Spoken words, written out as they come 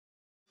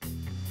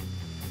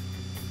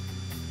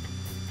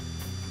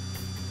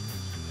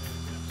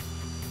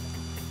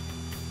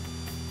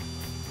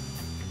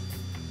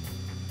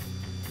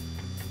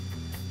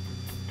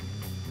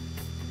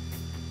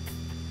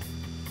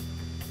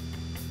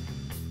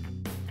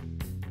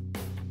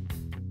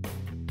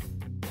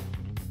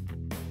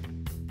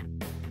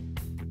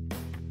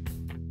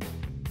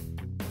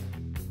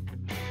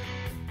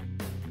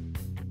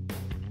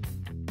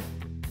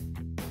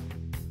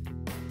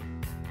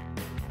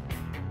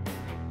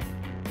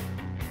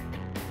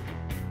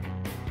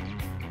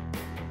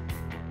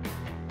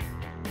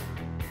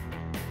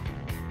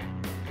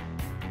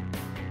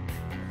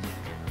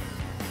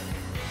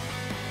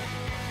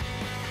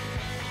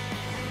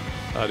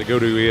to go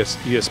to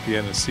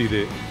ESPN and see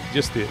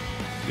just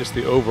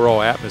the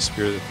overall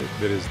atmosphere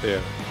that is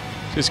there.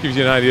 Just gives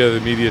you an idea of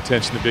the media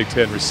attention the Big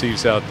Ten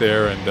receives out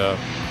there, and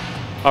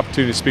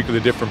opportunity to speak with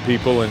the different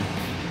people, and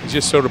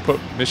just sort of put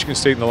Michigan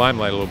State in the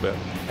limelight a little bit.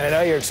 And I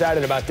know you're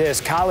excited about this.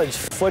 College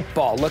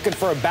football looking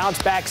for a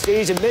bounce-back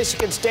season.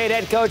 Michigan State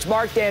head coach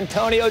Mark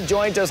Dantonio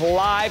joins us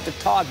live to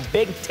talk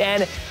Big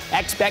Ten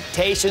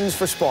expectations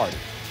for Sparty.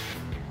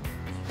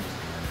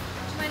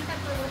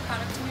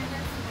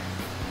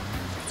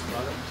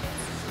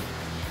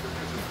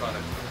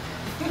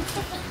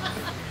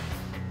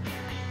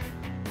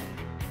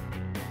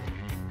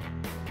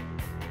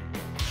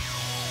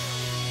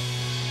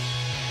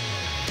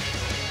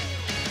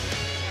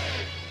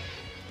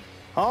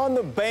 On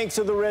the banks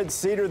of the Red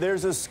Cedar,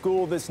 there's a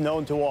school that's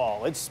known to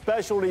all. Its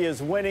specialty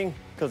is winning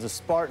because the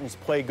Spartans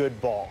play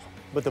good ball.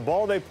 But the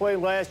ball they played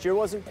last year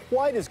wasn't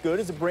quite as good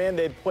as the brand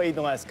they'd played in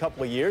the last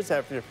couple of years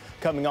after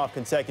coming off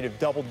consecutive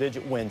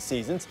double-digit win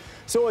seasons.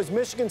 So as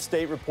Michigan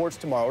State reports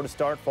tomorrow to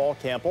start fall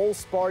camp, old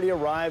Sparty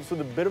arrives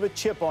with a bit of a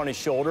chip on his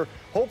shoulder,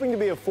 hoping to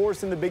be a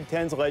force in the Big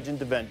Ten's Legend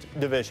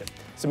division.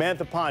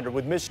 Samantha Ponder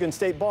with Michigan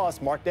State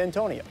boss Mark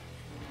Dantonio.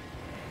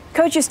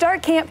 Coach, you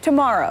start camp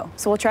tomorrow,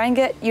 so we'll try and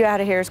get you out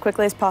of here as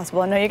quickly as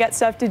possible. I know you got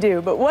stuff to do,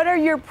 but what are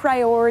your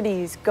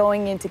priorities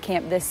going into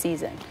camp this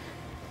season?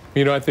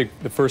 You know, I think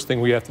the first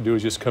thing we have to do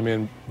is just come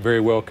in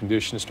very well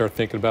conditioned, start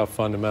thinking about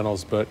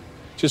fundamentals, but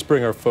just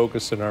bring our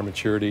focus and our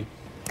maturity.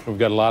 We've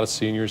got a lot of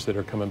seniors that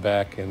are coming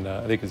back, and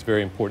I think it's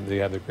very important they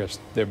have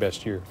their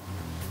best year.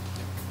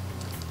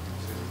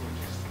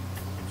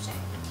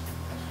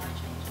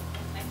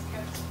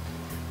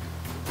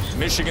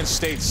 Michigan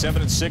State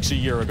 7-6 a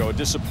year ago, a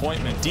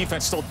disappointment.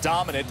 Defense still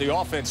dominant. The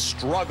offense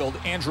struggled.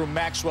 Andrew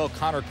Maxwell,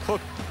 Connor Cook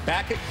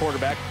back at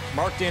quarterback.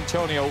 Mark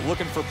Dantonio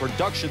looking for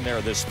production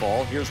there this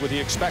fall. Here's what he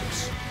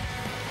expects.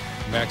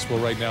 Maxwell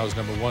right now is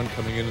 #1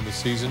 coming into the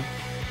season.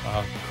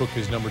 Cook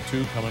is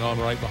 #2 coming on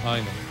right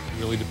behind him.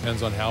 It really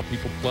depends on how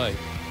people play.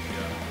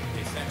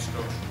 Yeah. Thanks,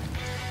 Coach.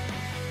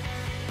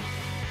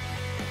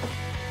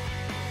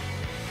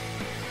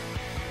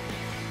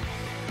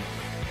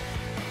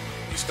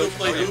 You still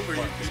play hoop, or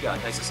you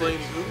playing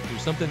hoop? If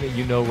there's something that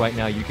you know right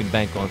now you can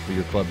bank on for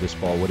your club this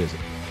fall, what is it?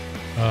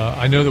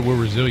 I know that we're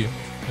resilient.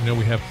 I know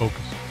we have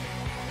focus.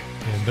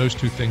 And those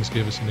two things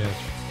give us an edge.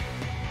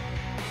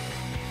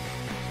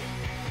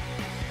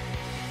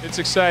 It's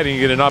exciting.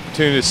 You get an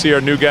opportunity to see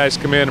our new guys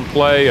come in and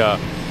play,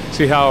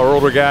 see how our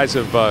older guys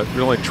have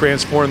really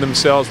transformed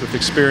themselves with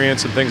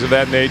experience and things of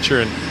that nature,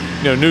 and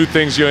new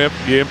things you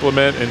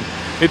implement. And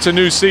it's a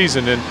new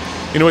season, and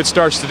it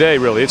starts today,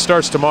 really. It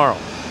starts tomorrow.